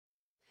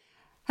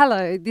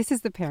Hello, this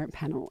is The Parent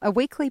Panel, a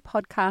weekly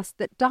podcast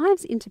that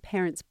dives into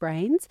parents'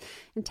 brains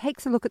and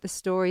takes a look at the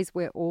stories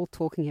we're all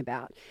talking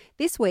about.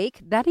 This week,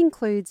 that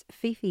includes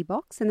Fifi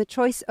Box and the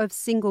choice of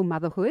single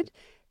motherhood,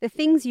 the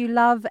things you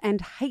love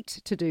and hate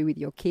to do with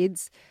your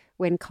kids,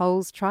 when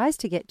Coles tries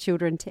to get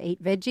children to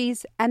eat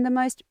veggies, and the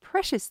most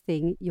precious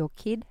thing your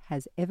kid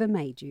has ever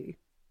made you.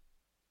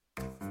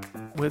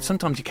 Well,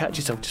 sometimes you catch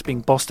yourself just being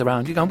bossed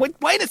around. You're going,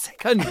 wait a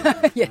second.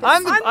 Yes.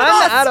 I'm the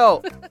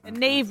adult. And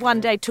Neve one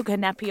day took her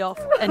nappy off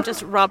and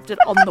just rubbed it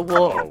on the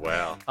wall. Oh,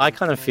 wow. I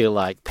kind of feel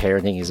like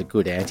parenting is a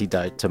good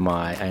antidote to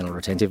my anal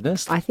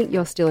retentiveness. I think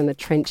you're still in the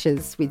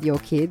trenches with your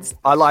kids.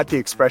 I like the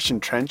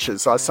expression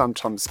trenches. I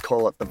sometimes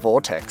call it the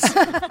vortex.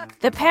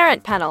 The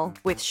Parent Panel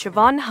with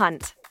Siobhan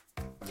Hunt.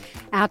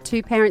 Our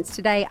two parents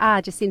today are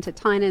Jacinta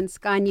Tynan,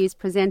 Sky News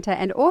presenter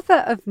and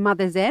author of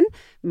Mother Zen,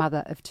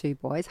 mother of two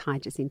boys. Hi,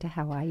 Jacinta,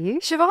 how are you?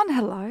 Siobhan,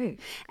 hello.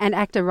 And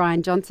actor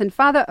Ryan Johnson,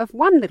 father of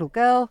one little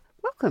girl.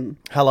 Welcome.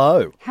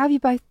 Hello. How have you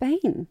both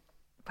been?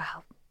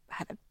 Well, I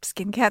had a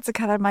skin cancer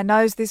cut out of my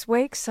nose this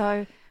week,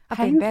 so I've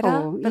been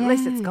better, but at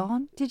least it's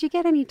gone. Did you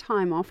get any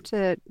time off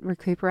to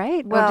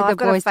recuperate? Well, or did I've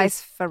got a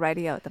face for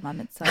radio at the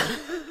moment, so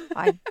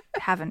I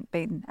haven't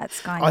been at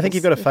Sky News. I think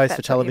you've got a face for what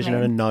you television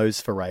and a mean. nose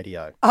for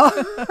radio.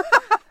 Oh,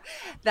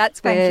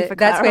 that's where the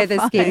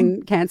clarifying.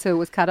 skin cancer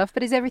was cut off.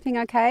 But is everything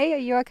okay? Are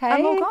you okay?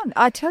 I'm all gone.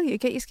 I tell you,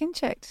 get your skin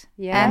checked.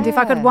 Yeah. And if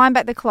I could wind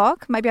back the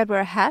clock, maybe I'd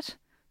wear a hat,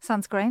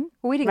 sunscreen.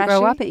 Well, we didn't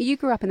grow up. You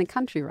grew up in the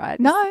country, right?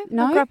 No, I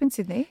grew up in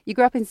Sydney. You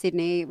grew up in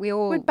Sydney. We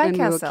all, We'd bake when we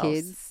were ourselves.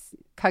 kids,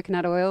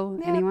 coconut oil.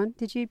 Yeah. Anyone?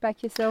 Did you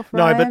bake yourself,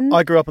 No, Ryan? but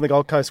I grew up on the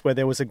Gold Coast where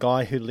there was a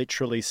guy who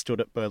literally stood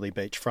at Burleigh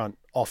Beachfront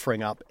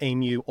offering up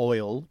emu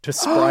oil to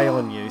spray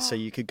on you so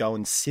you could go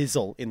and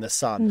sizzle in the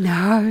sun. No.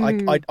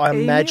 I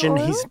imagine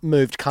oil? he's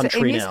moved Do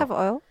country emus now. have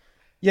oil?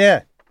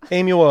 Yeah,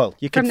 emu oil.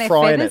 You From could their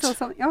fry in feathers it. or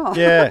something? Oh.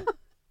 Yeah,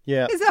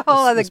 yeah. There's a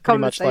whole other It's pretty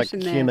much like conversation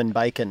there. human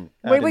bacon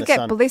out We in would the get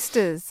sun.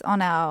 blisters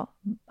on our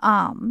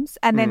arms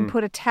and then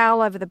put a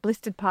towel over the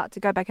blistered part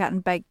to go back out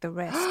and bake the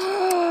rest.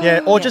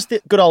 Yeah, or just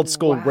the good old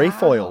school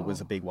reef oil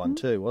was a big one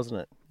too, wasn't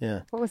it?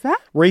 Yeah, What was that?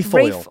 reef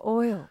oil. Reef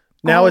oil.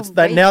 Now reef.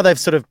 now they've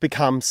sort of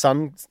become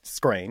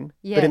sunscreen,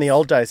 but in the Yes.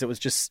 old days it was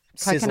just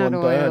sizzle Coconut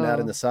and burn oil. out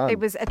in the sun. It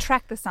was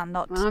attract the sun,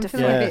 not I'm deflect.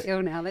 feeling a Yeah. bit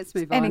ill now. Let's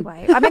move on.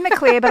 Anyway, I'm in the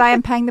clear, but I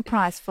am paying the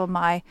price for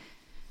my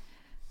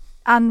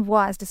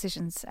unwise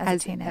decisions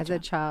as a teenager. As a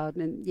child.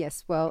 And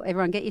yes, well,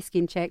 everyone get your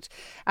skin checked.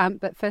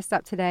 But first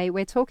up today,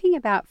 we're talking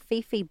about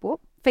Fifi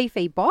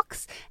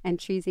Box and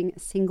choosing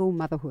single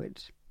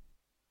motherhood.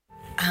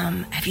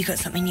 Have you got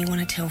something you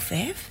want to tell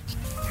Fev?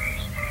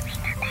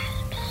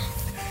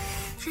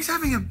 She's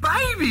having a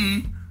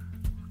baby?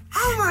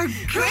 Oh my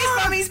God!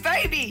 Where's Mummy's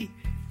baby?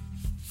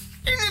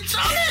 In the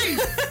tummy!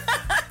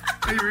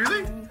 Are you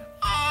really?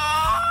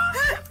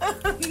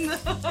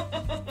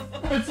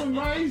 That's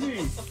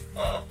amazing!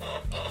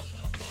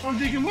 I'm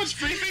thinking, what's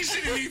Fifi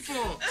sitting here for? We're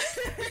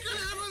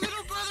gonna have a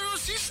little brother or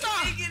sister!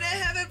 We're gonna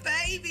have a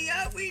baby,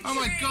 aren't we? Oh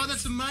my God,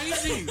 that's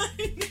amazing!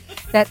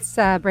 That's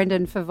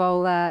Brendan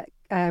Favola,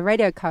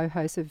 radio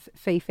co-host of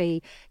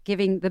Fifi,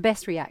 giving the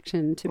best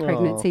reaction to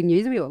pregnancy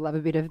news. We all love a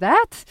bit of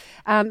that.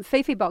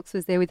 Fifi Box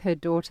was there with her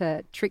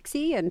daughter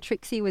Trixie, and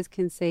Trixie was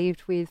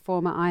conceived with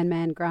former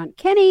Ironman Grant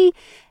Kenny.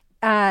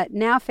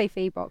 Now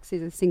Fifi Box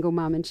is a single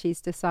mum, and she's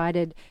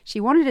decided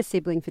she wanted a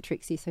sibling for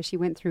Trixie, so she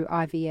went through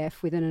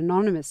IVF with an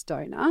anonymous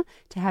donor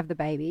to have the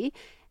baby.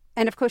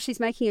 And of course, she's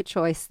making a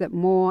choice that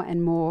more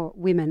and more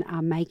women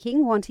are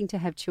making, wanting to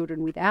have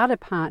children without a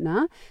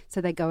partner, so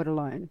they go it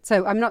alone.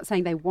 So I'm not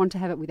saying they want to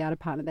have it without a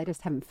partner, they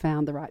just haven't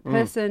found the right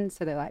person,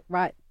 so they're like,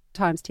 right,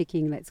 time's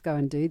ticking, let's go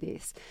and do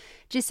this.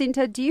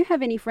 Jacinta, do you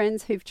have any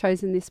friends who've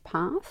chosen this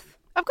path?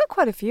 I've got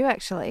quite a few,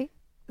 actually.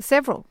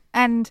 Several.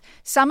 And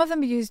some of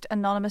them used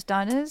anonymous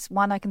donors.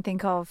 One I can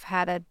think of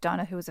had a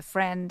donor who was a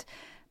friend.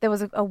 There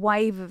was a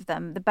wave of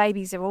them. The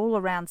babies are all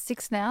around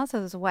 6 now, so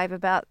there was a wave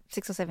about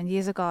 6 or 7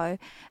 years ago.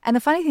 And the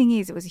funny thing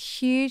is, it was a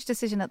huge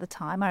decision at the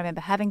time. I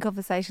remember having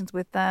conversations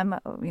with them,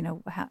 you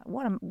know,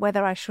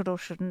 whether I should or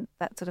shouldn't,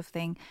 that sort of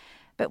thing.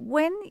 But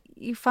when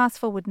you fast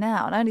forward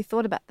now, and I only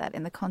thought about that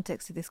in the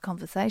context of this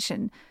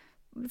conversation,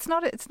 it's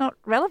not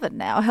relevant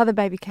now how the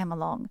baby came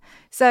along.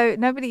 So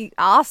nobody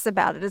asks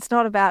about it. It's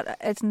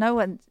no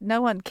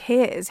one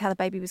cares how the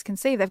baby was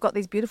conceived. They've got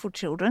these beautiful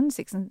children,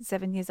 6 and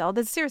 7 years old.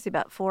 There's seriously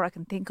about 4 I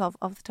can think of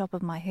off the top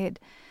of my head.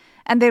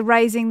 And they're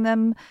raising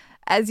them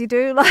as you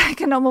do, like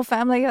a normal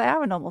family. They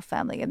are a normal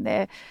family, and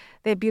they're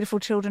beautiful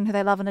children who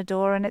they love and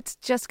adore, and it's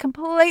just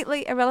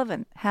completely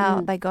irrelevant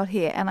how they got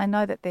here. And I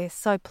know that they're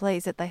so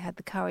pleased that they had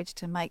the courage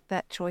to make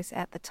that choice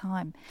at the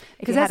time.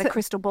 If you had a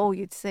crystal ball,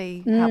 you'd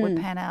see how it would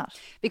pan out.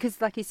 Because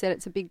like you said,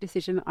 it's a big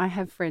decision. I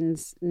have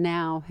friends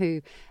now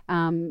who,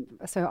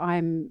 so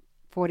I'm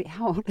 40,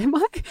 how old am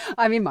I?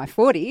 I'm in my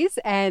 40s,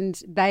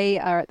 and they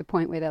are at the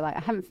point where they're like, I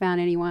haven't found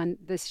anyone.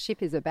 The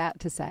ship is about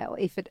to sail,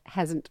 if it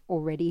hasn't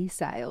already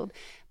sailed,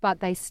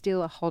 but they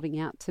still are holding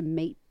out to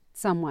meet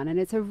someone. And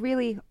it's a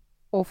really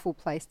awful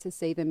place to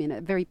see them in,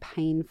 a very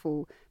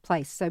painful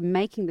place. So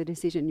making the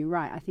decision, you're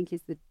right, I think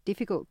is the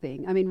difficult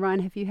thing. I mean, Ryan,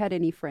 have you had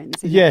any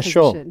friends in that position?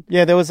 Sure.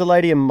 Yeah, there was a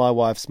lady in my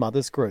wife's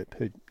mother's group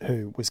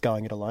who was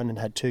going it alone and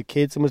had 2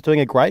 kids and was doing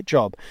a great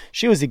job.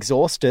 She was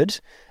exhausted,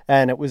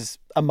 and it was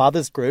a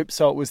mother's group,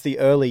 so it was the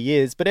early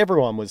years, but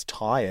everyone was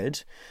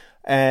tired.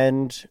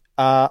 And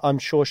I'm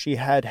sure she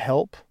had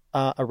help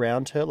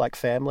around her, like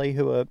family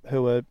who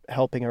are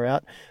helping her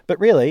out. But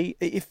really,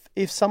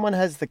 if someone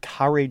has the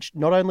courage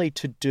not only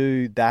to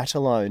do that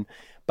alone,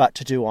 but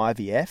to do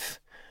IVF,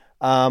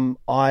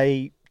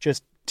 I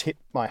just tip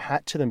my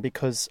hat to them,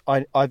 because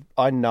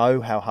I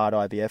know how hard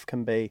IVF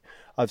can be.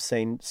 I've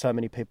seen so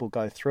many people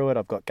go through it.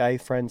 I've got gay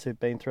friends who've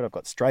been through it. I've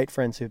got straight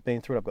friends who've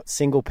been through it. I've got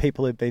single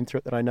people who've been through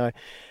it that I know.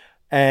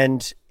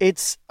 And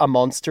it's a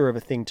monster of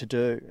a thing to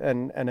do.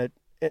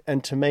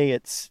 And to me,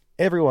 it's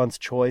everyone's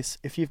choice.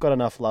 If you've got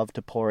enough love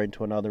to pour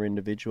into another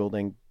individual,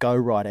 then go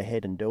right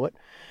ahead and do it,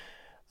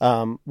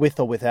 with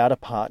or without a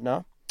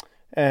partner.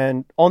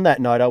 And on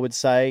that note, I would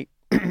say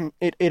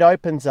it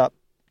opens up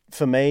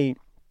for me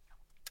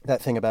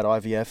that thing about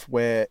IVF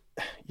where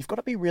you've got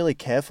to be really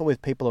careful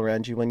with people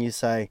around you when you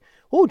say,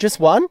 oh, just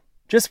one,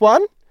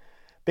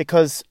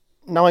 because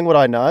knowing what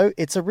I know,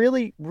 it's a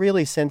really,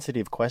 really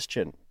sensitive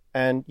question.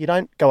 And you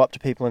don't go up to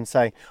people and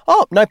say,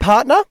 oh, no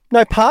partner?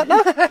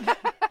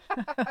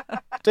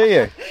 Do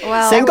you?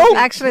 Well, single?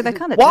 Actually, they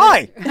kind of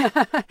Why?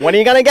 When are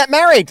you going to get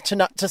married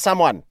to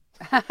someone?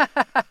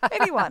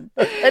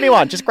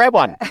 Anyone, just grab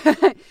one.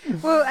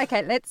 Well,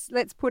 okay,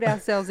 let's put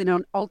ourselves in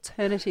an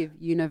alternative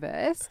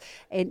universe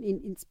and in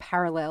its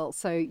parallel.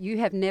 So you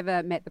have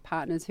never met the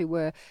partners who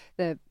are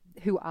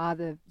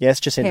the Yes,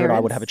 Jacinta parents. and I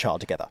would have a child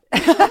together.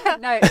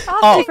 No.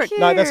 Thank you,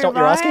 no, that's not what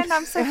you're Ryan. asking.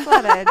 I'm so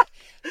flattered.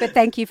 But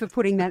thank you for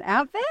putting that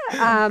out there.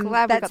 Glad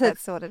we got that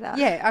sorted out.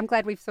 Yeah, I'm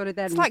glad we've sorted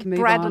that. It's and like we can move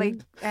Bradley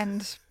on.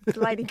 and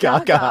Lady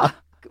Gaga. Gaga.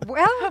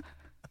 Well,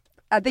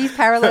 these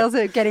parallels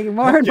are getting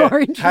more and more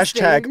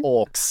interesting.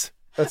 #orcs.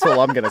 That's all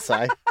I'm going to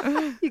say.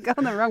 You're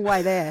going the wrong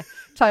way there.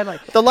 Totally.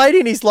 The lady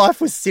in his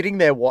life was sitting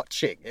there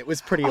watching. It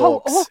was pretty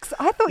orcs. Orcs.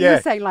 I thought you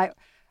were saying like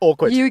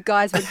awkward. you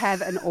guys would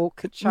have an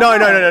orc child.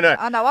 No.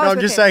 Oh, no, I'm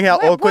just saying how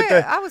awkward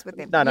I was with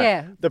him. No.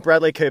 Yeah. The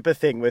Bradley Cooper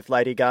thing with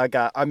Lady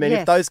Gaga. I mean,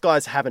 if those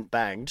guys haven't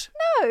banged.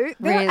 No, they're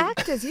Really?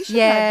 actors. You should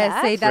know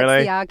that. See, that's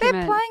Really? the argument.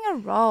 They're playing a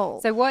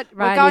role. So what We're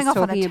Ryan going is off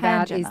on a talking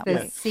about tangent, is aren't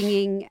the we?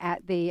 singing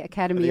at the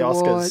Academy The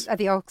Awards, Oscars. at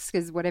the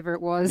Oscars, whatever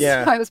it was.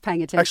 Yeah. I was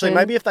paying attention. Actually,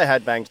 maybe if they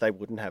had banged, they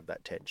wouldn't have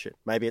that tension.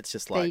 Maybe it's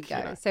just like, there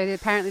you go. know. So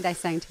apparently they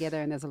sang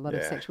together, and there's a lot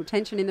of sexual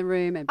tension in the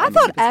room. And I Bradley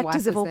thought Cooper's wife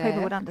actors of was all there.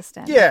 people would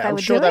understand. Yeah, what I'm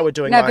were sure doing. they were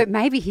doing No, like... but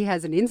maybe he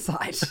has an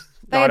insight.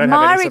 They I don't have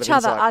any admire sort of each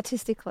other insight.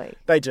 artistically.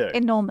 They do.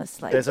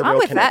 Enormously. There's a I'm real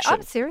with connection. that.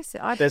 I'm serious.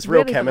 I There's really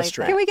real believe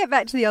chemistry. that. Can we get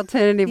back to the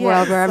alternative Yeah,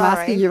 world where I'm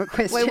sorry. asking you a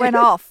question? We went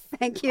off.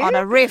 Thank you. On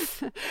a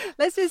riff.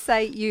 Let's just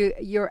say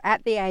you're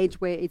at the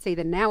age where it's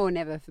either now or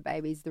never for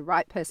babies. The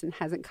right person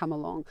hasn't come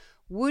along.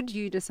 Would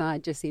you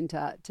decide,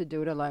 Jacinta, to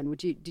do it alone?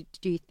 Would you?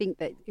 Do you think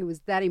that it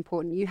was that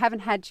important? You haven't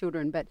had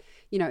children, but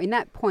in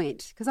that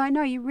point, because I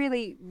know you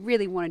really,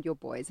 really wanted your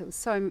boys. It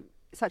was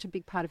such a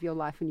big part of your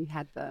life when you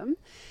had them.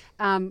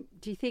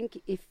 Do you think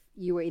if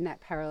you were in that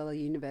parallel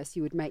universe,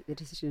 you would make the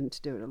decision to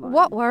do it alone?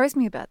 What worries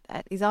me about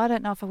that is I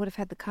don't know if I would have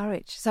had the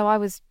courage. So I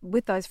was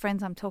with those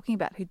friends I'm talking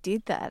about who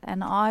did that,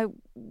 and I'm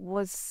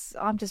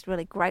just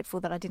really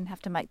grateful that I didn't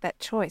have to make that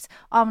choice.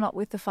 I'm not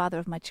with the father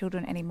of my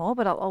children anymore,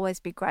 but I'll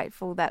always be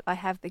grateful that I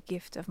have the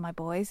gift of my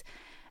boys.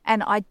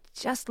 And I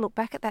just look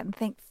back at that and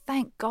think,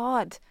 thank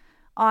God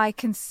I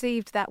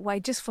conceived that way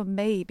just for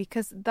me,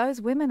 because those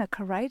women are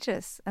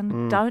courageous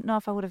and don't know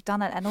if I would have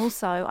done it. And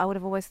also I would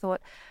have always thought,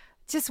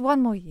 just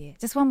one more year.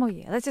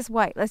 Let's just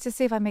wait. Let's just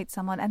see if I meet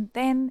someone. And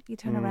then you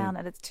turn around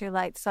and it's too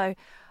late. So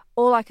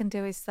all I can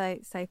do is say,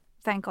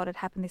 thank God it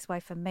happened this way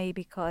for me,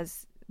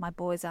 because my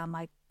boys are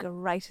my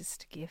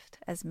greatest gift,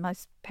 as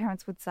most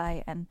parents would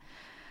say. And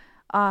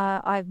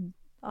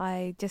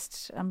I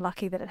just am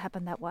lucky that it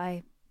happened that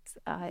way.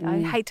 I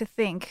hate to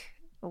think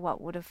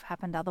what would have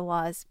happened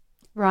otherwise.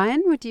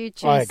 Ryan, would you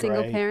choose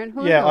single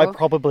parenthood? Yeah, or? I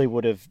probably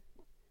would have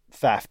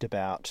faffed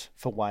about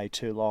for way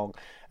too long.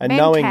 And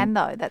Men can,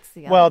 though. That's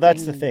the other Well,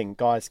 that's thing. the thing.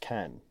 Guys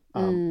can.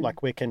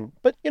 Like we can,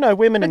 but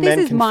women and men can freeze.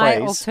 This is my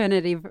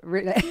alternative.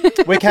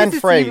 We can This is you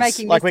freeze.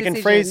 making Like this we can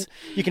decision. freeze.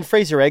 You can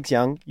freeze your eggs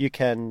young. You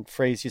can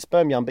freeze your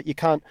sperm young, but you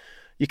can't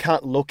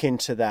look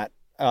into that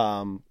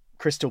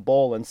crystal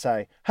ball and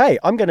say, "Hey,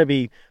 I'm going to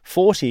be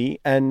 40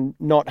 and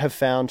not have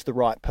found the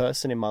right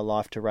person in my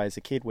life to raise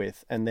a kid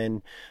with," and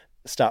then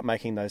start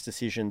making those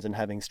decisions and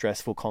having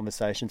stressful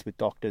conversations with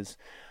doctors.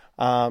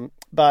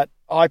 But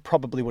I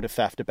probably would have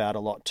faffed about a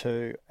lot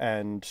too,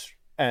 and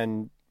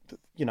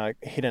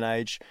hit an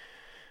age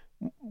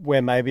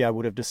where maybe I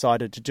would have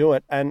decided to do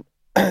it and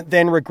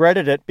then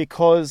regretted it,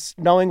 because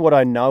knowing what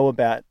I know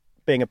about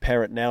being a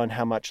parent now and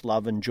how much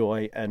love and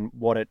joy and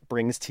what it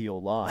brings to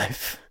your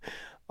life,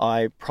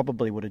 I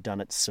probably would have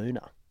done it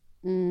sooner.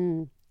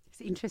 It's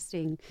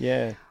interesting.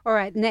 Yeah. All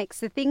right, next,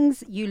 the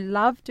things you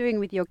love doing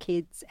with your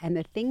kids and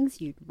the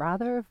things you'd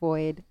rather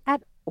avoid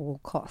at all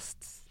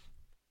costs.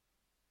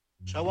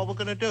 So what we're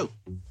going to do?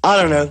 I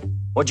don't know.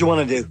 What do you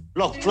want to do?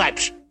 Look,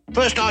 Flaps,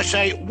 first I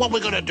say what we're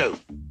going to do.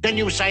 Then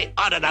you say,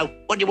 I don't know,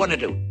 what do you want to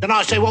do? Then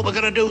I say what we're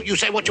going to do. You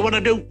say what you want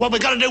to do. What we're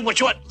going to do, what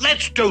you want.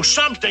 Let's do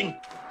something.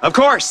 Of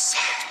course.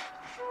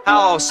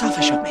 How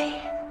selfish of me.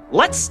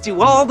 Let's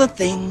do all the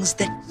things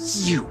that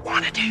you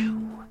want to do.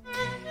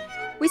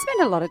 We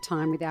spend a lot of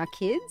time with our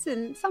kids,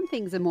 and some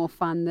things are more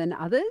fun than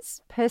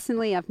others.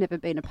 Personally, I've never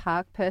been a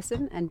park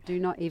person and do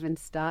not even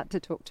start to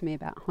talk to me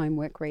about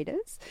homework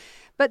readers.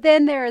 But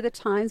then there are the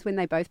times when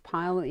they both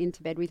pile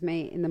into bed with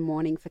me in the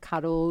morning for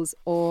cuddles,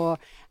 or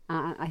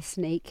I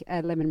sneak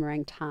a lemon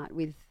meringue tart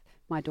with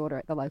my daughter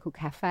at the local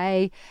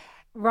cafe.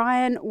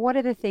 Ryan, what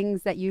are the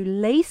things that you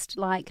least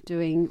like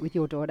doing with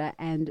your daughter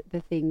and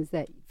the things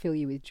that fill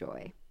you with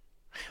joy?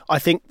 I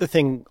think the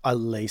thing I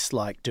least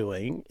like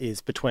doing is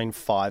between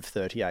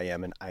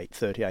 5:30am and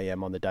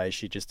 8:30am on the day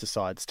she just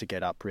decides to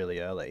get up really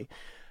early.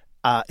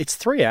 It's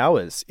 3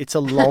 hours. It's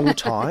a long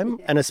time.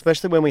 Yes. And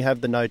especially when we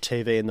have the no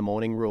TV in the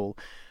morning rule,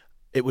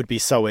 it would be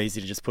so easy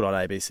to just put on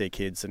ABC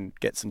Kids and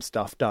get some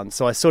stuff done.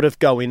 So I sort of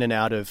go in and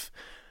out of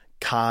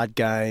card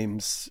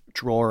games,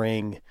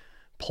 drawing,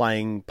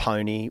 playing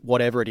pony,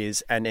 whatever it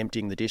is, and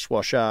emptying the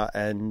dishwasher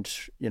and,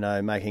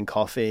 making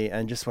coffee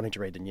and just wanting to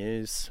read the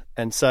news.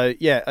 And so,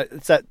 yeah,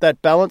 it's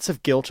that balance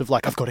of guilt of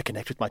like, I've got to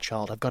connect with my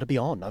child. I've got to be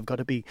on. I've got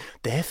to be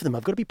there for them.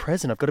 I've got to be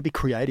present. I've got to be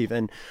creative.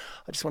 And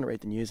I just want to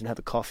read the news and have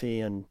a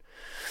coffee and,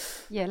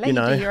 let you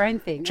do your own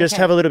thing. Just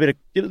have a little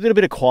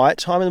bit of quiet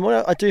time in the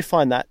morning. I do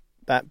find that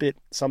bit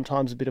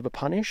sometimes a bit of a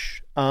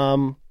punish.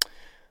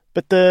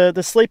 But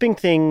the sleeping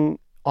thing,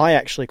 I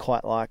actually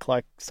quite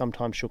like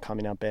sometimes she'll come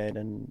in our bed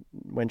and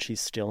when she's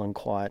still and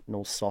quiet and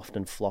all soft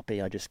and floppy,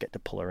 I just get to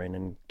pull her in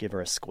and give her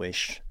a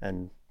squish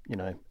and,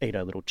 eat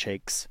her little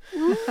cheeks.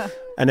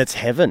 And it's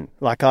heaven.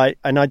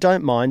 I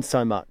don't mind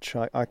so much.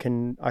 I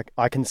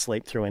can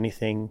sleep through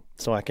anything.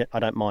 So I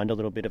don't mind a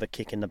little bit of a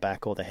kick in the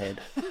back or the head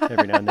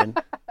every now and then.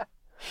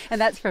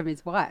 And that's from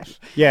his wife.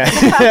 Yeah.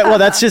 Well,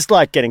 that's just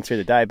like getting through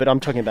the day, but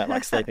I'm talking about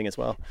like sleeping as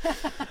well.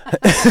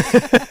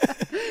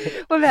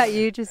 What about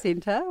you,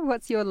 Jacinta?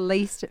 What's your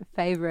least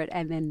favourite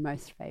and then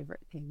most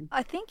favourite thing?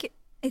 I think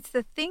it's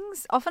the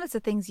things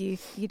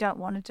you don't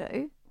want to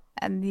do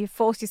and you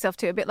force yourself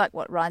to, a bit like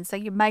what Ryan's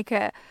saying. You make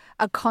a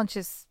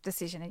conscious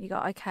decision and you go,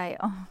 okay,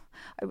 I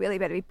really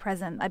better be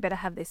present. I better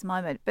have this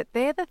moment. But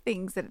they're the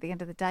things that at the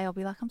end of the day I'll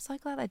be like, I'm so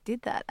glad I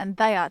did that. And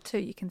they are too.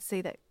 You can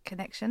see that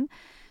connection.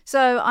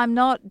 So I'm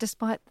not,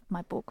 despite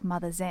my book,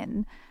 Mother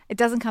Zen, it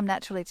doesn't come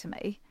naturally to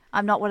me.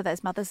 I'm not one of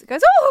those mothers that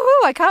goes,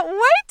 I can't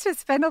wait to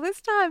spend all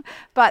this time.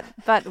 But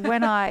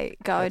when I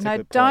go,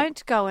 no,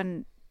 don't go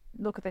and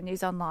look at the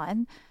news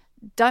online.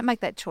 Don't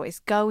make that choice.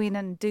 Go in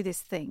and do this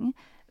thing.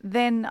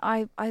 Then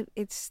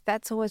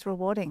that's always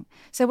rewarding.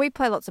 So we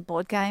play lots of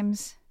board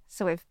games.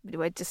 So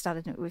we've just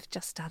started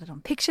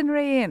on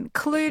Pictionary and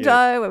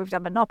Cluedo, where we've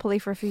done Monopoly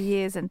for a few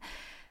years and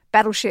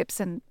battleships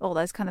and all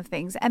those kind of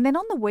things. And then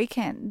on the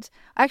weekend,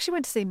 I actually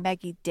went to see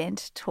Maggie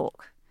Dent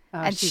talk.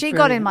 And she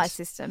got in my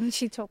system.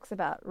 She talks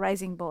about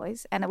raising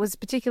boys, and it was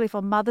particularly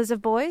for mothers of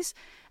boys.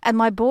 And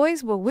my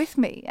boys were with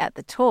me at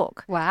the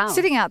talk. Wow.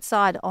 Sitting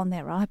outside on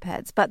their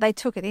iPads, but they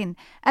took it in.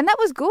 And that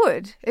was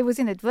good. It was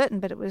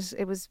inadvertent, but it was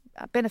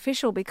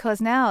beneficial because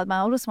now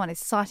my oldest one is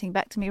citing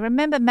back to me,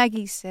 remember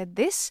Maggie said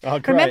this? Oh,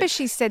 great. Remember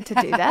she said to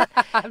do that?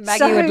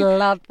 Maggie would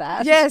love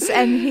that. Yes,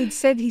 and he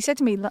said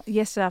to me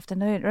yesterday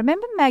afternoon,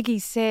 remember Maggie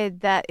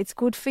said that it's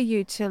good for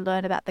you to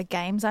learn about the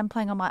games I'm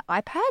playing on my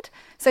iPad?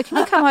 So can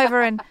you come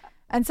over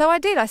and so I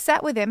did. I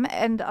sat with him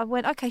and I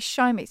went, okay,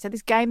 show me. So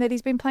this game that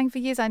he's been playing for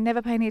years, I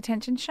never pay any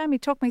attention. Show me,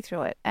 talk me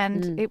through it.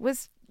 And it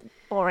was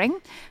boring,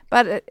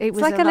 but it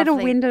was like a little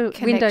window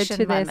to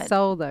moment. their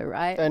soul though,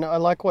 right? And I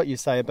like what you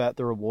say about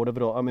the reward of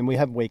it all. I mean, we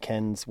have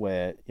weekends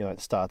where, it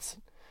starts,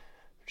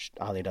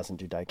 Ali doesn't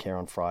do daycare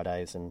on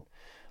Fridays. And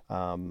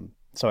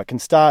so it can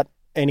start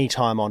any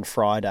time on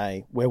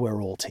Friday where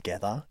we're all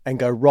together and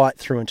go right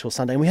through until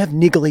Sunday. And we have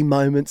niggly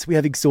moments, we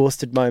have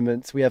exhausted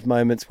moments, we have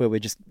moments where we're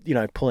just,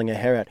 pulling our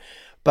hair out.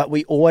 But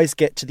we always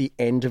get to the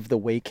end of the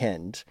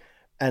weekend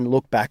and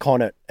look back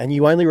on it and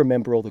you only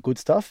remember all the good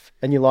stuff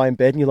and you lie in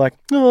bed and you're like,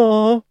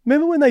 oh,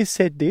 remember when they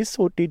said this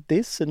or did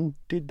this and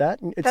did that?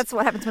 And that's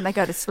what happens when they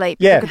go to sleep.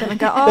 Yeah, look at them and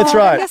go, oh, that's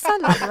right. You're so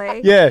lovely.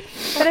 Yeah.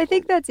 But I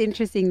think that's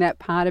interesting, that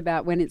part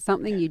about when it's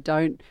something you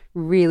don't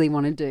really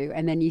want to do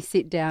and then you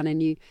sit down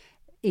and you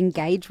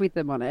engage with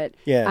them on it.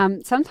 Yeah.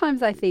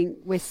 Sometimes I think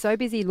we're so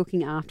busy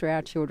looking after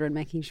our children,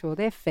 making sure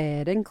they're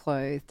fed and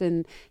clothed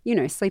and,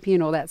 sleeping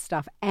and all that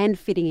stuff and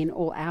fitting in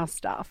all our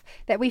stuff,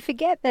 that we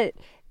forget that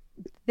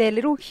they're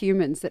little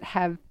humans that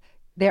have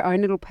their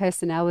own little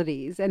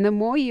personalities. And the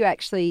more you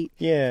actually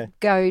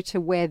go to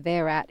where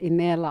they're at in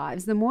their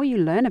lives, the more you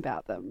learn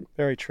about them.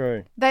 Very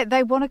true.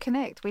 They want to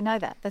connect. We know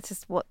that. That's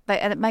just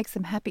and it makes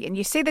them happy. And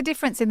you see the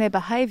difference in their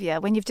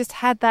behaviour when you've just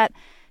had that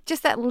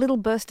little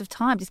burst of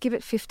time. Just give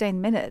it 15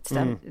 minutes.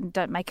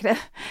 Don't make it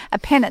a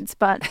penance,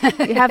 but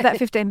you have that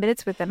 15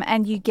 minutes with them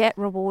and you get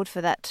reward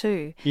for that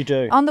too. You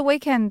do. On the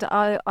weekend,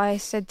 I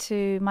said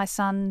to my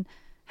son,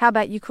 how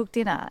about you cook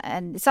dinner?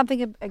 And it's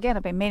something, again,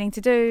 I've been meaning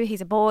to do.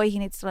 He's a boy. He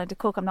needs to learn to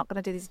cook. I'm not going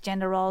to do this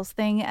gender roles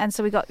thing. And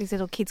so we got this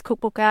little kids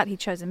cookbook out. He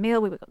chose a meal.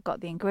 We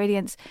got the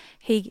ingredients.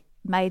 He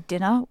made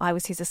dinner. I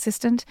was his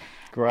assistant.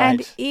 Great.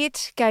 And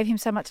it gave him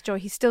so much joy.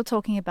 He's still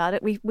talking about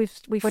it. We What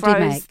froze. did he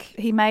make?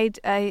 He made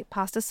a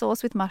pasta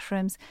sauce with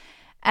mushrooms.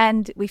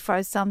 And we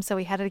froze some, so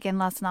we had it again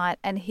last night.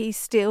 And he's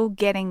still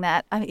getting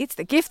that. I mean, it's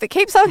the gift that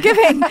keeps on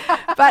giving.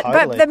 But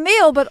Totally. the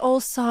meal, but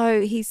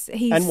also he's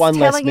And one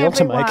less telling meal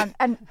to make. everyone.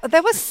 And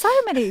there were so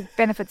many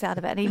benefits out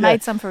of it. And he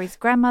made some for his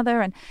grandmother,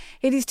 and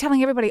he's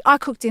telling everybody, I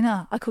cooked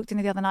dinner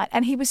the other night.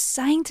 And he was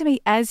saying to me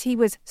as he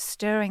was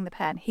stirring the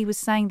pan, he was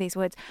saying these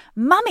words,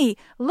 Mummy,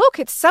 look,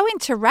 it's so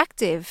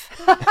interactive.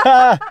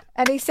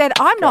 And he said,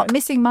 I'm not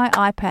missing my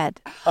iPad.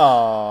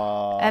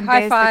 Oh. And High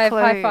there's the five,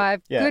 clue. high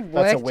five. Yeah, Good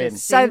that's work, a win.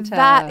 So Jacinta.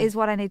 that is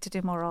what I need to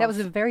do more of. That was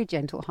a very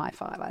gentle high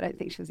five. I don't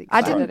think she was I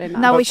excited didn't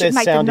enough. know But we should there's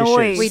make the sound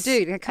noise. issues.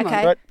 We do. Come Okay.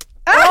 on. But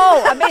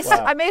Oh, I missed.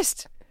 Wow. I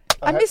missed.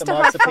 I I hope missed the a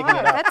mics high are picking it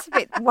five. up. That's a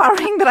bit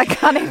worrying that I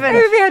can't even. Who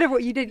have you heard of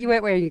what you did? You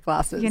weren't wearing your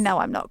glasses. You know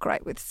I'm not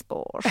great with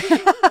sport.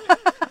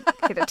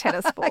 Hit a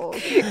tennis ball.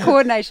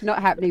 Coordination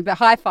not happening, but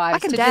high fives I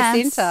can to dance.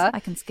 Jacinta. I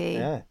can ski.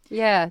 yeah.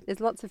 Yeah,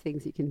 there's lots of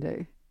things you can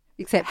do.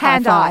 Except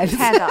Hand eye. high fives.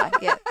 Hand eye.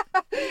 Yeah.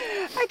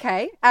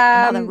 Okay.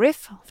 Another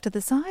riff off to the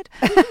side.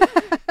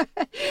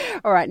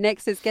 All right,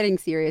 next is getting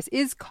serious.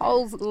 Is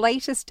Coles'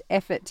 latest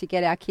effort to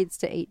get our kids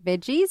to eat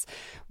veggies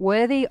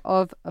worthy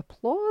of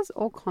applause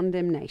or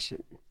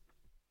condemnation?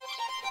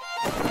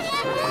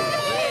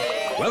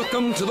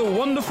 Welcome to the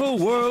wonderful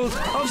world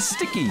of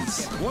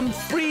Stikeez. One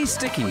free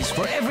Stikeez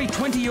for every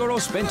 €20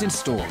 spent in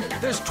store.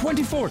 There's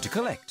 24 to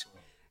collect.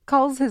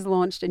 Coles has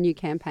launched a new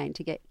campaign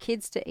to get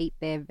kids to eat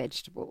their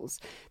vegetables.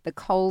 The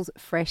Coles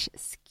Fresh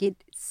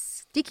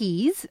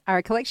Stikeez are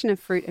a collection of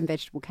fruit and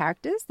vegetable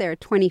characters. There are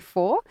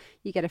 24.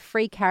 You get a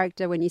free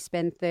character when you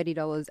spend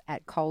 $30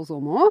 at Coles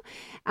or more.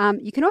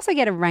 You can also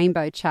get a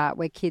rainbow chart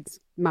where kids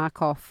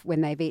mark off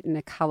when they've eaten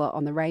a colour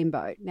on the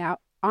rainbow. Now,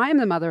 I am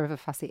the mother of a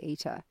fussy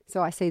eater,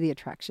 so I see the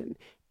attraction.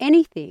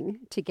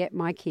 Anything to get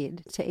my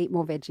kid to eat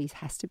more veggies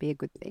has to be a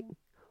good thing.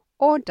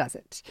 Or does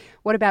it?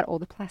 What about all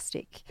the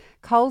plastic?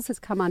 Coles has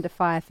come under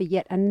fire for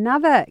yet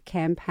another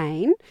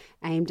campaign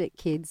aimed at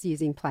kids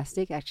using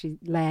plastic, actually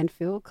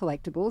landfill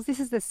collectables. This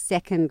is the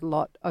second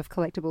lot of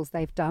collectables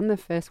they've done. The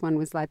first one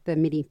was like the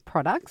mini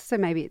products, so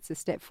maybe it's a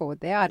step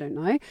forward there. I don't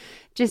know.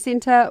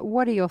 Jacinta,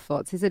 what are your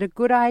thoughts? Is it a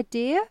good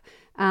idea?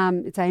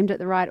 It's aimed at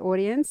the right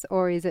audience,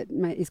 or is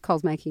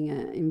Coles making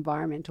an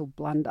environmental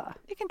blunder?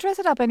 You can dress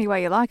it up any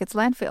way you like. It's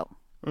landfill.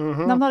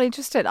 Mm-hmm. I'm not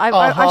interested. I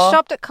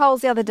shopped at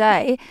Coles the other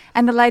day,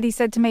 and the lady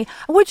said to me,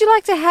 "Would you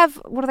like to have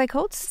what are they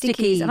called?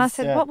 Stikeez?" And I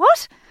said, Yeah.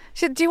 "What?"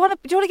 She said, "Do you want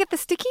to get the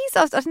Stikeez?"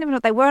 I didn't even know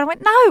what they were. And I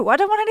went, "No, I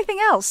don't want anything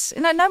else.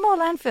 No more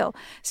landfill."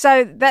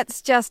 So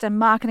that's just a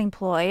marketing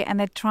ploy, and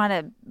they're trying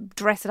to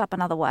dress it up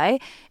another way.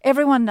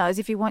 Everyone knows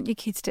if you want your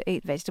kids to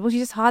eat vegetables, you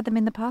just hide them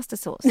in the pasta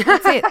sauce.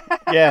 That's it.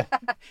 Yeah.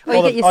 Or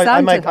you get your son I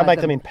to make hide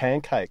them them. in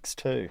pancakes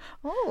too.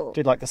 Oh,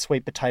 Do like the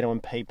sweet potato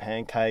and pea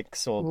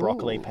pancakes or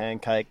broccoli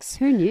pancakes.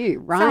 Who knew?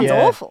 Right. Sounds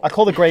awful. I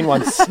call the green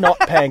ones snot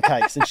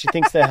pancakes, and she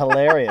thinks they're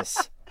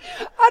hilarious.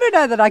 I don't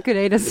know that I could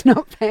eat a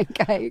snot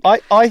pancake.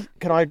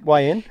 Can I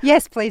weigh in?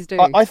 Yes, please do.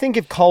 I think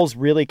if Coles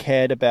really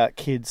cared about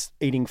kids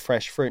eating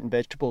fresh fruit and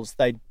vegetables,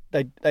 they'd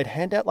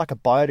hand out like a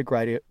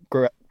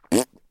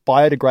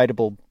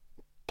biodegradable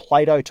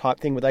Play-Doh type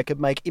thing where they could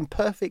make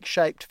imperfect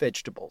shaped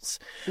vegetables.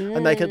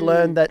 And they could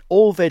learn that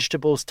all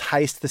vegetables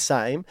taste the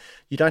same.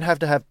 You don't have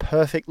to have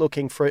perfect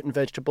looking fruit and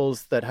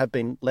vegetables that have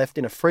been left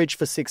in a fridge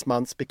for 6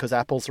 months because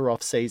apples are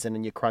off season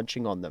and you're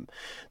crunching on them.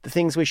 The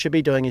things we should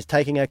be doing is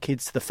taking our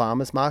kids to the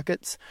farmers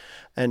markets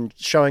and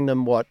showing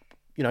them what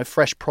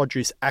fresh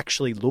produce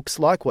actually looks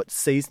like, what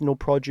seasonal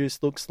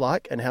produce looks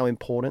like, and how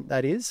important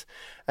that is.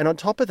 And on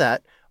top of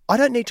that, I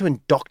don't need to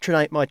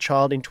indoctrinate my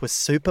child into a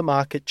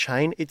supermarket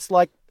chain. It's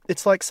like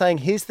saying,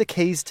 here's the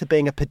keys to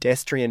being a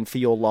pedestrian for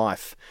your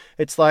life.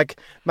 It's like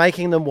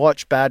making them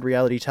watch bad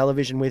reality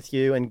television with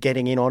you and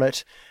getting in on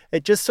it.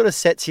 It just sort of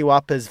sets you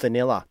up as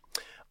vanilla.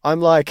 I'm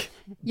like,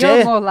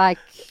 You're more like,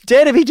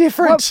 dare to be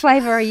different. what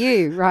flavour are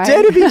you, right?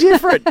 Dare to be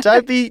different.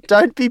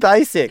 Don't be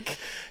basic.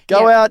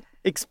 Go out,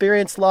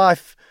 experience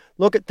life.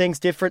 Look at things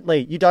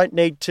differently. You don't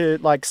need to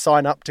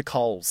sign up to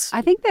Coles.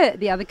 I think that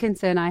the other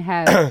concern I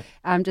have,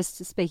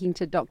 just speaking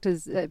to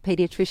doctors,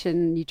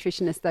 paediatrician,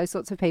 nutritionists, those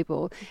sorts of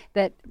people,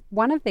 that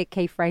one of their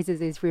key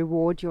phrases is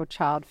reward your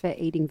child for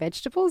eating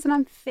vegetables. And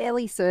I'm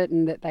fairly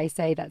certain that they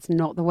say that's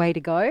not the way to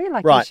go.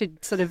 Right. You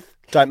should sort of...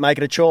 Don't make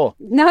it a chore.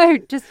 No,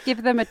 just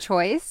give them a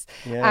choice.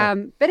 Yeah.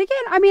 But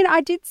again,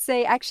 I did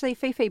see actually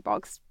Fifi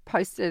Box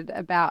posted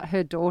about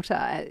her daughter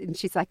and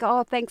she's like,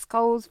 "Oh, thanks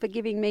Coles for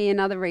giving me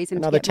another reason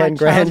Another to get 10 my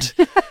grand.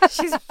 child."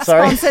 she's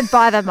Sorry. sponsored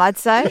by them, I'd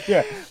say.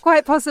 Yeah.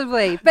 Quite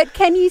possibly. But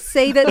can you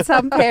see that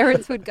some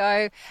parents would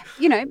go,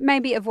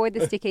 maybe avoid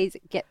the Stikeez,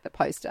 get the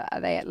poster? Are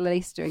they at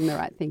least doing the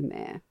right thing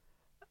there?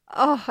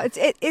 Oh,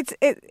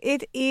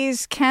 it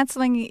is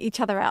cancelling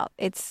each other out.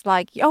 It's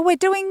like, we're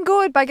doing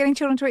good by getting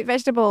children to eat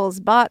vegetables,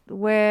 but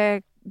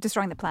we're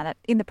destroying the planet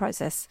in the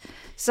process.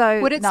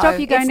 So would it stop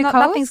you going to Coles?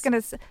 Nothing's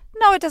going to.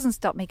 No, it doesn't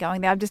stop me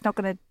going there. I'm just not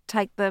going to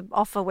take the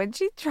offer when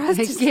she tries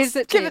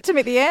to give it to me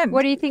at the end.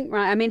 What do you think,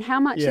 Ryan? I mean, how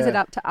much is it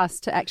up to us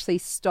to actually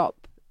stop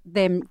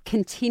them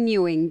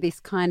continuing this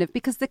kind of,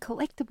 because the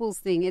collectibles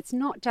thing, it's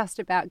not just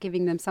about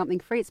giving them something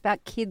free, it's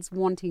about kids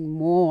wanting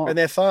more. And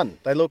they're fun.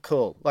 They look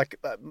cool. Like,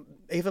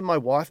 even my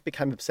wife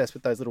became obsessed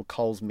with those little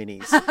Coles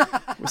minis.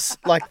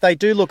 Like, they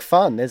do look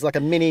fun. There's like a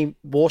mini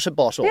water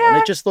bottle and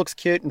it just looks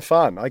cute and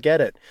fun. I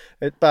get it.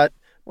 But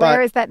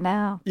where is that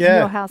now in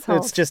your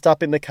household? It's just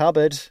up in the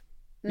cupboard.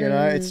 You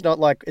know, it's not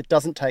like, it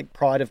doesn't take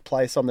pride of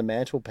place on the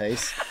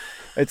mantelpiece.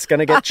 It's going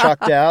to get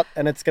chucked out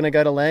and it's going to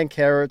go to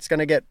Landcare. It's going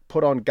to get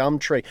put on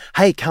Gumtree.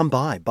 Hey, come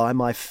buy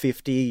my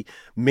 50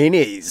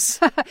 minis.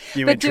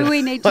 But do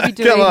we need to be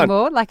doing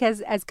more, like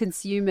as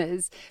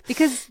consumers?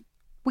 Because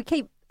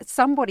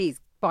somebody's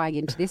buying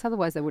into this,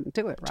 otherwise they wouldn't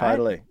do it, right?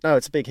 Totally. No,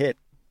 it's a big hit.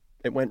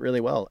 It went really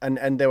well.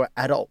 And there were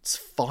adults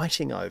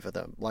fighting over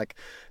them. Like,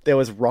 there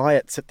was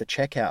riots at the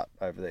checkout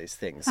over these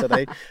things. So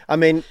I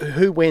mean,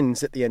 who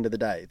wins at the end of the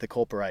day? The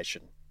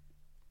corporation.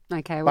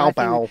 Okay, well,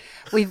 bow.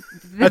 The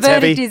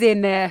verdict is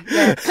in there.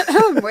 Yeah.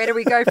 Where do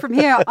we go from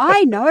here?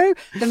 I know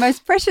the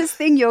most precious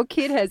thing your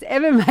kid has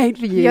ever made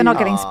for you. You're not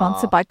getting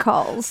sponsored by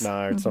Coles.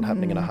 No, it's not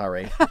happening in a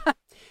hurry.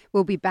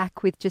 We'll be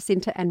back with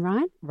Jacinta and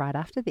Ryan right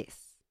after this.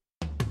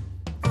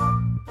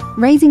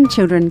 Raising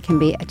children can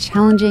be a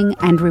challenging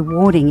and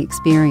rewarding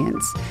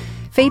experience.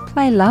 Feed,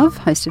 Play, Love,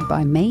 hosted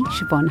by me,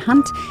 Siobhan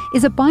Hunt,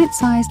 is a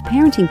bite-sized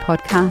parenting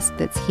podcast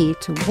that's here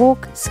to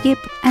walk, skip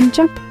and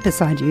jump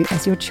beside you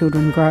as your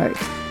children grow.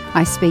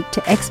 I speak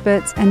to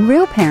experts and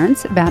real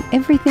parents about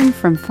everything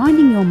from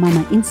finding your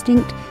mama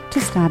instinct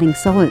to starting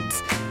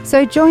solids.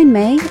 So join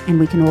me and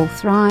we can all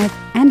thrive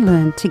and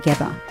learn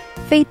together.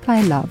 Feed,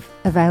 Play, Love,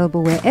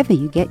 available wherever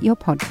you get your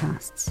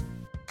podcasts.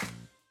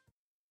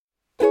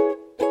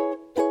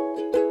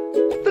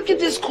 Look at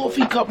this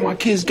coffee cup my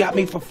kids got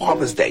me for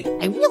Father's Day.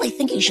 I really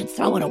think you should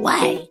throw it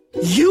away.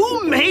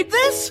 You made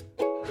this?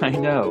 I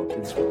know.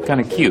 It's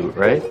kind of cute,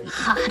 right?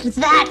 God,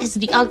 that is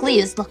the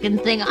ugliest looking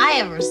thing I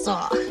ever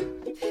saw.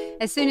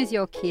 As soon as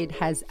your kid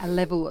has a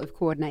level of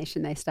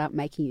coordination, they start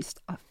making you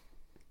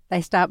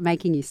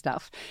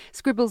stuff.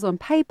 Scribbles on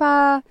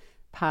paper,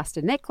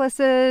 pasta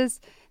necklaces.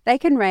 They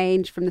can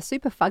range from the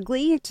super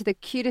fugly to the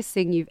cutest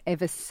thing you've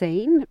ever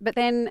seen. But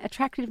then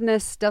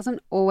attractiveness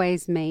doesn't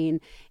always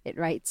mean it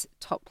rates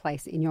top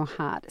place in your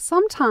heart.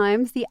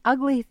 Sometimes the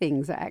ugly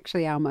things are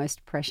actually our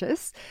most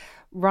precious.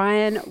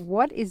 Ryan,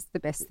 what is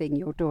the best thing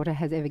your daughter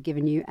has ever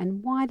given you,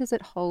 and why does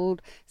it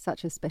hold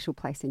such a special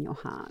place in your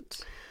heart?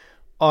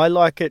 I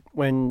like it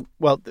when,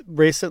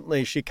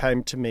 recently she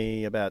came to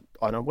me about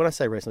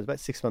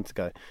 6 months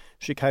ago,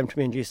 she came to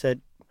me and she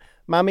said,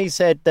 Mummy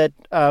said that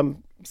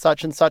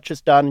such and such is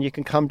done and you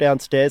can come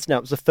downstairs now.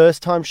 It was the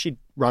first time she'd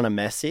run a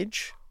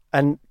message,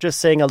 and just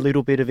seeing a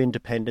little bit of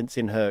independence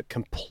in her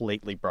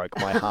completely broke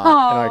my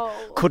heart. And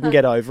I couldn't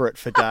get over it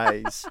for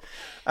days.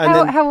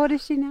 And how old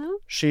is she now?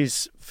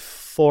 She's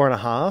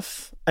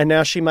 4.5, and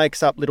now she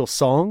makes up little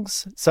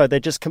songs. So they're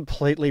just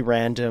completely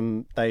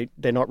random.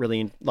 They're not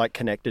really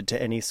connected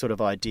to any sort of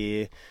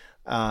idea,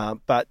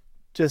 but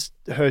just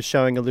her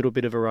showing a little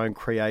bit of her own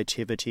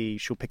creativity.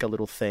 She'll pick a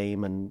little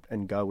theme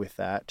and go with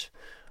that.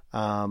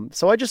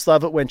 So I just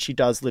love it when she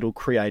does little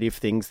creative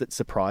things that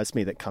surprise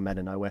me, that come out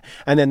of nowhere.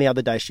 And then the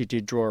other day she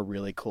did draw a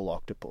really cool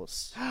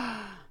octopus.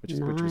 Which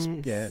was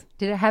Did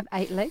it have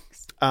 8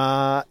 legs?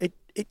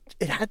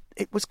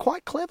 It was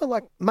quite clever,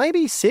 like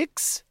maybe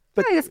 6.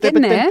 But it's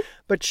getting there.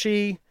 But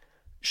she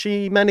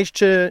managed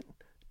to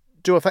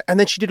do and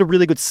then she did a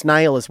really good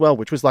snail as well,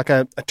 which was like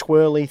a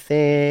twirly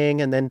thing,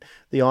 and then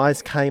the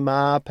eyes came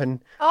up,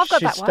 and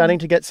she's starting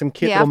to get some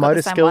cute little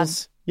motor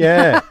skills.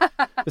 Yeah.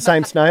 The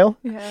same snail?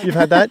 Yeah. You've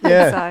had that?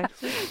 Yeah.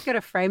 So. Got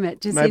to frame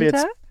it, Jacinta. Maybe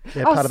it's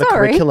part of the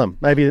curriculum.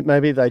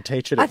 Maybe they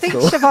teach it at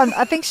school.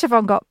 I think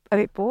Siobhan got a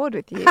bit bored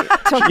with you.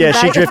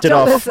 She drifted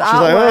off. She's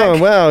like,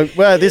 oh,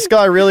 wow, this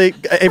guy really,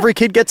 every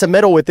kid gets a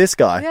medal with this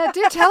guy. Yeah,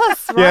 do tell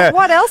us, right? Yeah.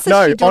 What else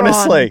has she drawn?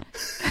 Honestly.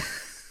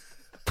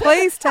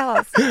 Please tell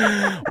us.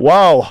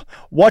 Wow.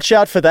 Watch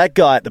out for that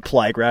guy at the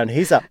playground.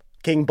 He's a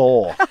king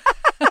ball.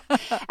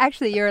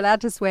 Actually, you're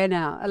allowed to swear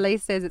now.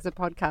 Elise says it's a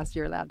podcast.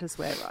 You're allowed to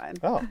swear, Ryan.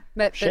 Oh,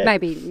 but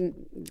maybe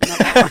not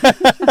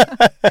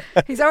that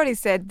one. He's already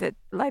said that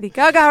Lady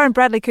Gaga and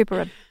Bradley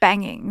Cooper are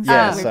banging.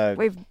 So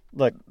we've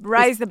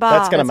raised the bar.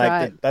 That's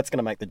going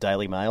to make the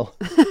Daily Mail.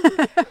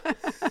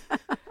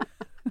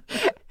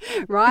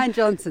 Ryan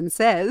Johnson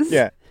says.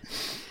 Yeah.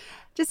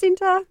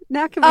 Jacinta,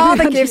 now can we? Oh,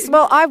 the gifts.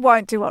 Well, I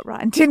won't do what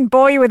Ryan didn't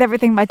bore you with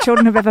everything my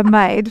children have ever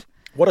made.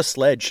 What a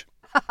sledge.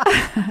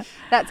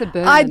 That's a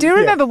burn. I do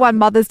remember one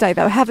Mother's Day,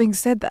 though, having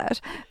said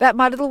that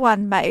my little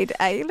one made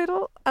a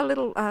little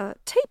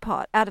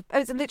teapot out of, it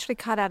was literally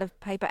cut out of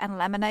paper and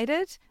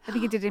laminated. I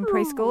think he did it in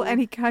preschool, and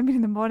he came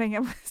in the morning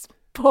and was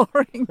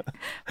pouring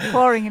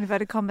in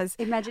inverted commas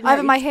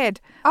over my head.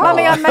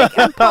 Mummy, I'm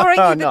pouring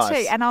you the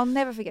tea, and I'll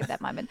never forget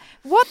that moment.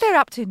 What they're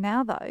up to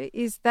now, though,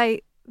 is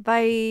they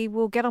they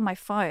will get on my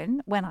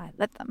phone when I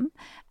let them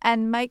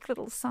and make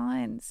little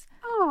signs.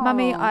 Oh.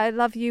 Mummy, I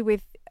love you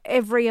with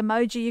every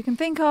emoji you can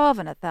think of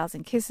and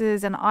 1,000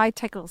 kisses, and I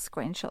take little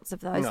screenshots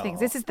of those things.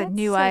 This is the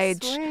new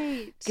age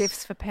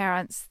gifts for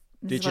parents.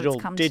 This is what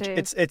it's come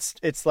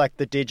to. It's like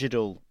the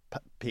digital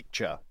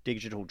picture,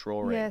 digital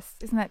drawing. Yes,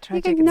 isn't that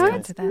tragic?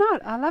 It's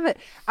not. I love it.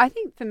 I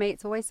think for me,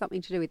 it's always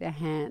something to do with their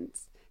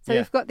hands. So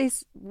we've got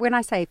this. When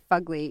I say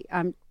fugly,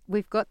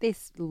 we've got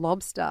this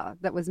lobster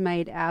that was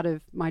made out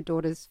of my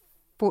daughter's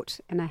foot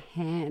and a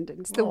hand.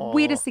 And it's the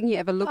weirdest thing you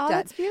ever looked at.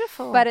 That's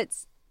beautiful. But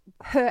it's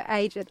her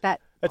age at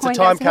that It's point. a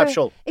time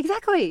capsule.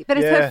 Exactly. But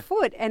it's her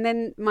foot. And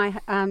then my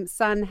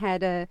son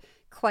had a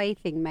clay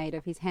thing made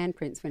of his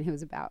handprints when he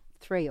was about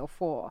 3 or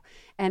 4.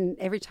 And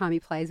every time he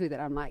plays with it,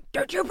 I'm like,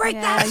 don't you break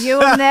that. You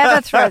will never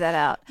throw that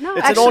out. No.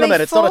 It's an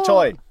ornament. It's not a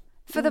toy.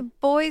 For the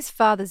boy's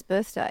father's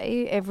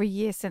birthday, every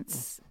year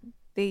since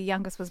the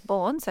youngest was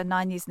born, so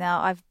 9 years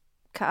now, I've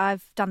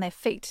done their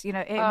feet,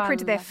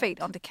 printed their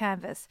feet onto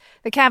canvas.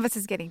 The canvas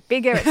is getting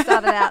bigger. It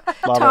started out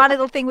a tiny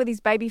little thing with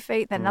his baby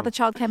feet. Then another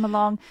child came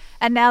along,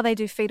 and now they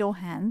do feet or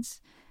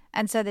hands.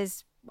 And so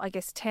there's, I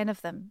guess, 10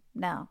 of them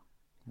now.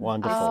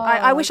 Wonderful.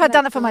 I wish I'd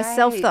done it for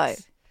myself, though.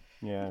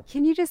 Yeah.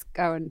 Can you just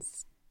go and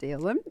steal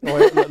them?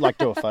 Or like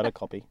do a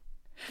photocopy.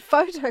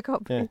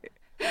 Photocopy.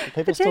 Yeah. Do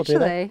people still do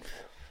that?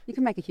 You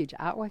can make a huge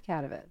artwork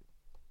out of it.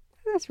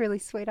 That's a really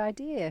sweet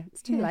idea.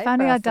 It's too late. If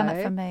only for us, I'd done though.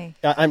 it for me.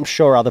 I'm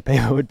sure other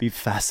people would be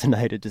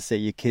fascinated to see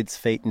your kids'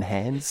 feet and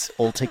hands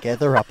all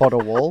together up on a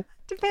wall.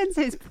 Depends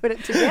who's put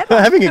it together.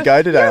 I'm having a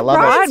go today. I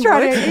love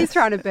it. He's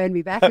trying to burn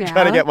me back now.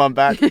 Trying to get one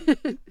back.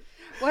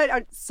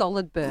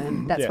 Solid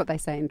burn. That's what they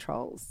say in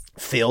Trolls.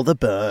 Feel the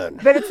burn.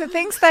 But it's the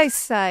things they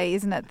say,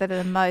 isn't it, that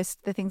are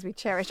the things we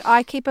cherish.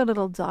 I keep a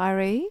little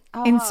diary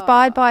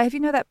inspired by, have you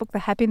know that book, The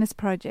Happiness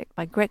Project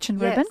by Gretchen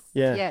Rubin?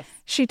 Yeah. Yes.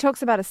 She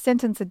talks about a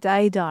sentence a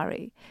day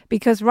diary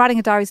because writing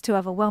a diary is too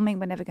overwhelming.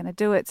 We're never going to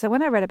do it. So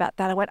when I read about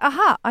that, I went,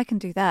 aha, I can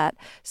do that.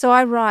 So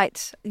I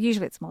write,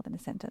 usually it's more than a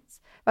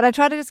sentence, but I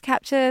try to just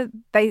capture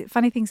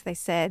funny things they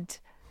said,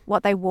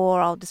 what they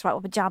wore. I'll just write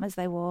what pajamas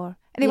they wore.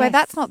 Anyway,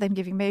 that's not them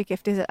giving me a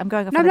gift, is it? I'm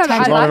going off on a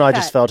tangent. John and I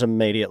just felt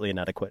immediately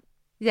inadequate.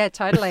 Yeah,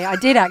 totally. I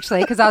did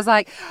actually, because I was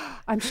like,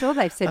 I'm sure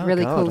they've said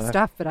really cool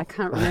stuff, but I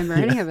can't remember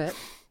any of it.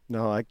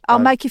 No, I'll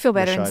make you feel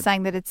better in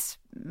saying that it's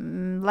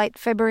late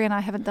February and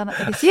I haven't done it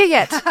for this year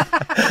yet.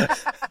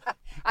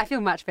 I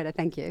feel much better,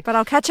 thank you. But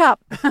I'll catch up.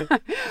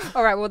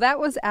 All right, well, that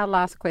was our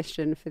last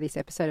question for this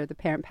episode of the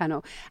Parent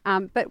Panel.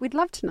 But we'd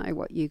love to know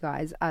what you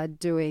guys are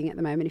doing at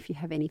the moment. If you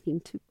have anything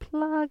to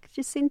plug,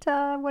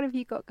 Jacinta, what have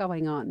you got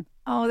going on?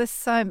 Oh, there's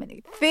so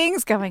many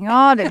things going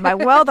on in my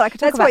world that I could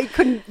talk about. That's why you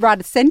couldn't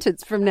write a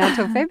sentence from now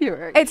till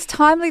February. It's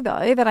timely,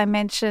 though, that I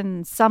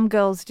mention Some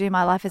Girls Do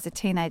My Life as a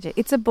Teenager.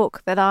 It's a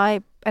book that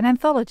an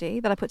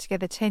anthology that I put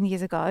together 10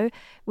 years ago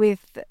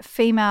with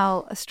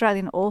female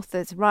Australian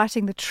authors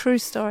writing the true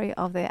story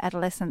of their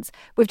adolescence.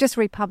 We've just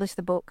republished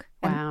the book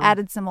and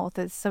added some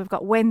authors. So we've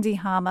got Wendy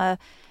Harmer,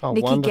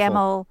 Nikki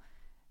wonderful.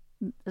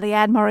 Gemmell,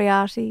 Leanne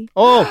Moriarty.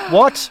 Oh,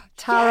 what?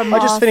 Tara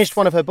Moss. I just finished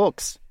one of her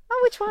books. Oh,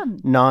 which one?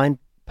 9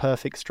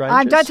 Perfect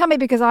Strangers. Don't tell me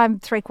because I'm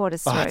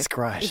 3/4 through. Oh, it's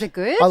great. Is it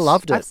good? I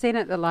loved it. I've seen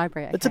it at the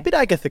library. It's a bit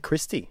Agatha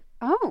Christie.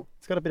 Oh.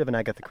 It's got a bit of an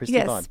Agatha Christie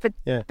vibe.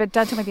 But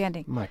don't tell me the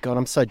ending. Oh my God,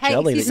 I'm so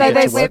jelly that so you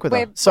get to work with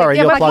her. Sorry,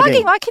 you're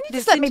plugging. Can you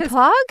just let me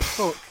plug?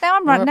 Now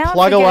I'm right now.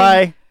 Plug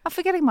away. I'm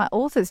forgetting my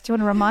authors. Do you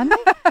want to remind me?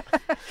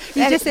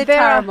 You just said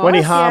Tara Moss.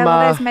 Wendy Harmer.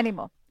 Yeah, there's many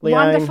more. Leanne.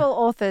 Wonderful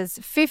authors,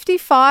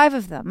 55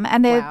 of them,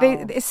 and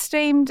they're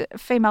esteemed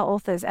female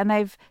authors, and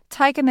they've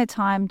taken their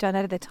time,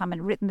 donated their time,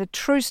 and written the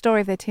true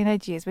story of their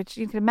teenage years, which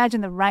you can imagine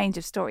the range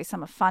of stories.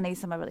 Some are funny,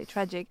 some are really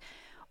tragic,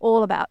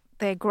 all about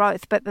their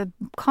growth. But the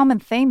common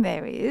theme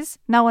there is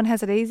no one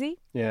has it easy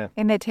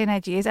in their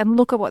teenage years, and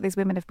look at what these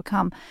women have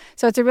become.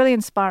 So it's a really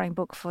inspiring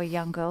book for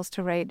young girls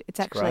to read. It's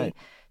actually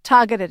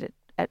targeted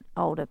at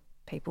older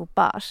people,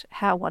 but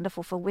how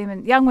wonderful for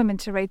young women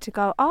to read, to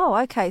go, oh,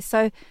 okay,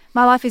 so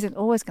my life isn't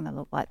always going to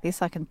look like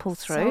this. I can pull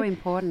through. So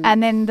important.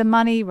 And then the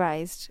money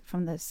raised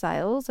from the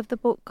sales of the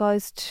book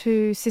goes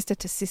to Sister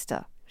to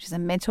Sister, which is a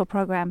mentor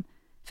program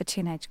for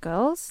teenage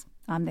girls.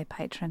 I'm their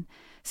patron.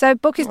 So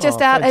book is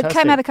just out. Fantastic. It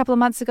came out a couple of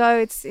months ago.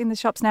 It's in the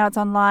shops now. It's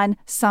online.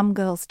 Some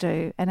Girls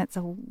Do. And it's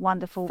a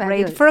wonderful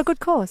read for a good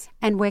cause.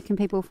 And where can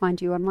people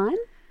find you online?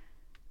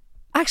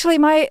 Actually,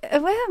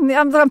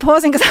 I'm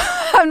pausing because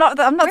I'm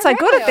not so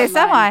good at this,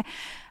 am I?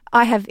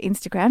 I have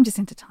Instagram,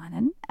 Jacinta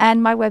Tynan,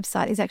 and my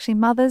website is actually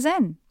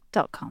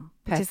motherzen.com,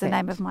 which is the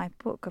name of my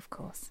book, of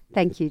course.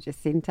 Thank you,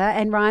 Jacinta.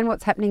 And Ryan,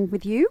 what's happening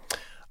with you?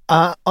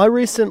 I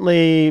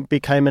recently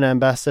became an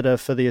ambassador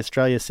for the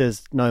Australia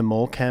Says No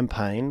More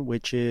campaign,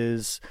 which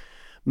is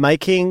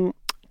making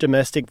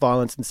domestic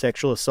violence and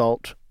sexual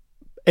assault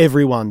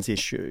everyone's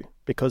issue,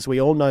 because we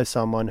all know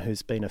someone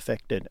who's been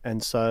affected.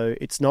 And so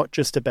it's not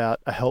just about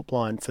a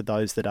helpline for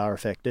those that are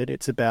affected.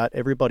 It's about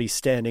everybody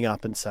standing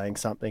up and saying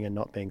something and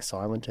not being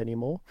silent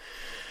anymore.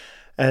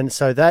 And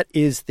so that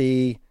is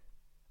the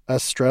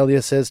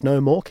Australia Says No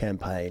More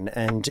campaign.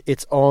 And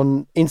it's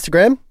on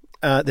Instagram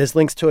There's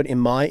links to it in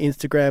my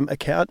Instagram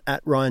account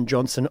at Ryan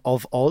Johnson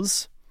of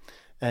Oz.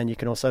 And you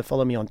can also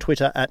follow me on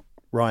Twitter at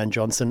Ryan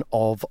Johnson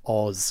of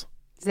Oz.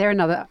 Is there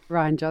another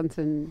Ryan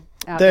Johnson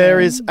out there? There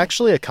is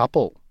actually a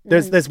couple.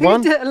 There's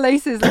one.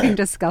 Elise is looking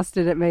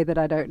disgusted at me that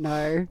I don't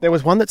know. There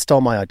was one that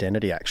stole my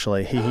identity,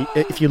 actually.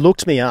 If you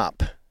looked me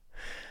up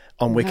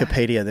on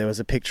Wikipedia, there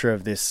was a picture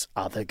of this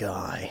other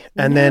guy.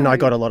 And then I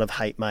got a lot of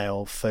hate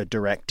mail for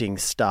directing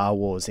Star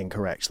Wars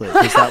incorrectly,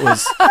 because that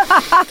was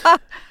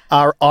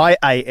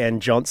Rian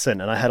Johnson.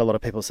 And I had a lot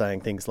of people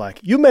saying things like,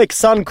 "You make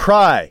son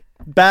cry.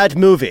 Bad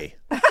movie."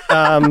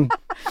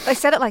 They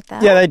said it like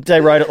that. Yeah,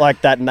 they wrote it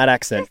like that in that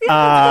accent. It's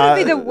got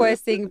to be the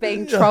worst thing,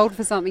 being trolled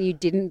for something you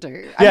didn't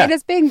do. I mean,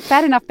 it's being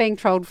bad enough being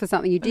trolled for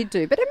something you did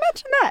do, but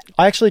imagine that.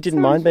 I actually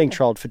didn't mind being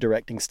trolled for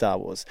directing Star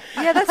Wars.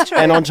 Yeah, that's true.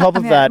 And on top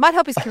of that, it might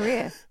help his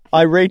career.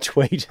 I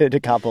retweeted a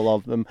couple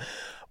of them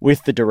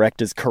with the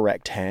director's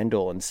correct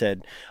handle and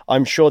said,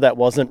 "I'm sure that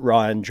wasn't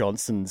Ryan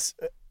Johnson's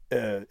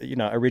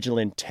original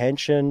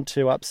intention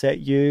to upset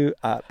you,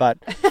 but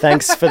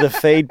thanks for the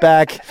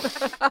feedback."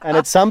 And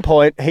at some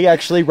point, he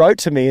actually wrote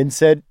to me and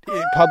said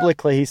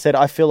publicly, he said,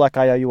 "I feel like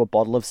I owe you a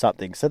bottle of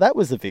something." So that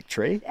was a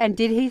victory. And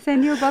did he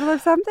send you a bottle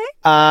of something?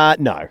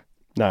 No.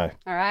 All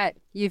right.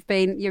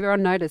 You're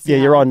on notice. Yeah,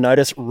 now. you're on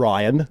notice,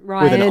 Ryan,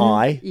 with an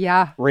I.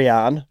 Yeah.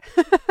 Rian.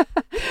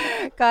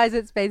 Guys,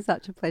 it's been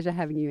such a pleasure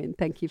having you in.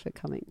 Thank you for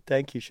coming.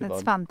 Thank you, Siobhan.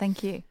 That's fun.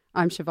 Thank you.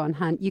 I'm Siobhan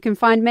Hunt. You can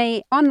find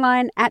me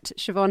online at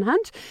Siobhan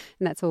Hunt.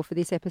 And that's all for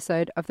this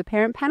episode of The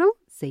Parent Panel.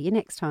 See you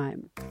next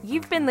time.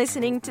 You've been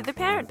listening to The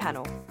Parent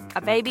Panel,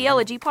 a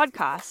babyology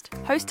podcast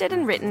hosted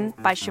and written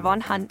by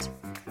Siobhan Hunt,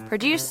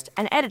 produced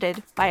and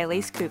edited by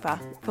Elise Cooper.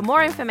 For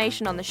more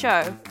information on the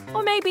show,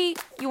 or maybe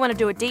you want to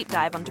do a deep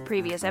dive onto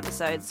previous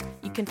episodes,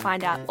 you can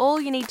find out all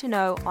you need to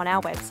know on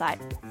our website.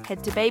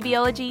 Head to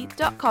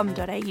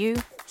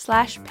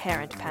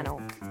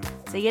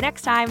babyology.com.au/parentpanel. See you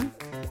next time.